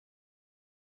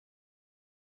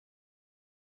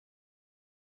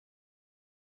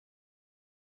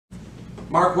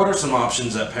Mark, what are some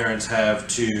options that parents have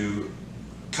to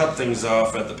cut things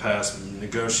off at the pass,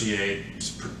 negotiate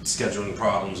scheduling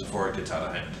problems before it gets out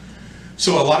of hand?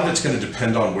 So a lot of it's going to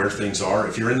depend on where things are.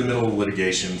 If you're in the middle of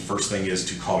litigation, first thing is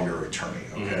to call your attorney,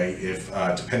 okay? If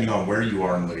depending on where you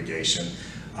are in litigation,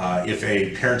 if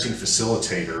a parenting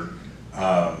facilitator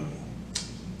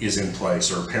is in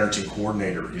place or a parenting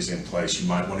coordinator is in place, you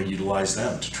might want to utilize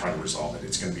them to try to resolve it.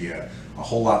 It's going to be a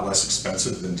whole lot less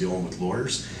expensive than dealing with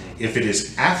lawyers. If it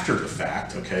is after the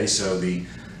fact, okay, so the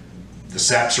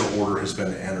SAPSR order has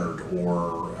been entered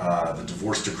or the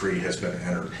divorce decree has been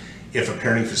entered, if a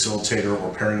parenting facilitator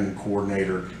or parenting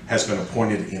coordinator has been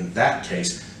appointed in that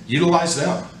case, utilize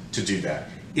them to do that.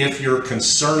 If you're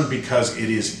concerned because it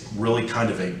is really kind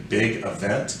of a big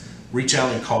event, reach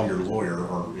out and call your lawyer,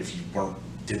 or if you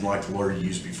didn't like the lawyer you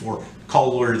used before,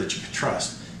 call a lawyer that you can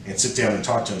trust and sit down and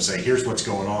talk to them and say, here's what's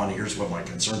going on, here's what my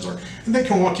concerns are, and they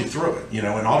can walk you through it, and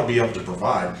ought to be able to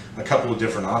provide a couple of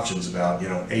different options about,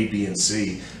 A, B, and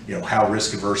C, how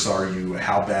risk averse are you,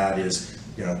 how bad is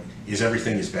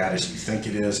everything as bad as you think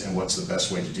it is, and what's the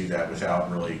best way to do that without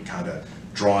really kind of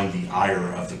drawing the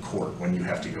ire of the court when you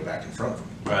have to go back in front of them.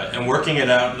 Right, and working it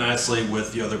out nicely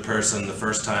with the other person the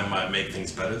first time might make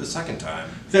things better the second time.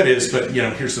 That is, but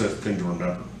here's the thing to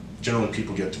remember. Generally,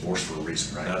 people get divorced for a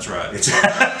reason, right? That's right.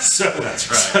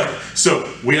 That's right.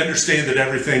 So we understand that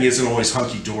everything isn't always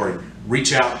hunky-dory.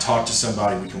 Reach out, talk to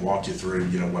somebody. We can walk you through,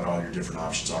 what all your different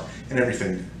options are. And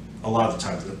everything, a lot of the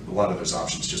time, a lot of those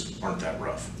options just aren't that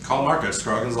rough. Call Mark at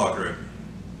Scroggins Law Group.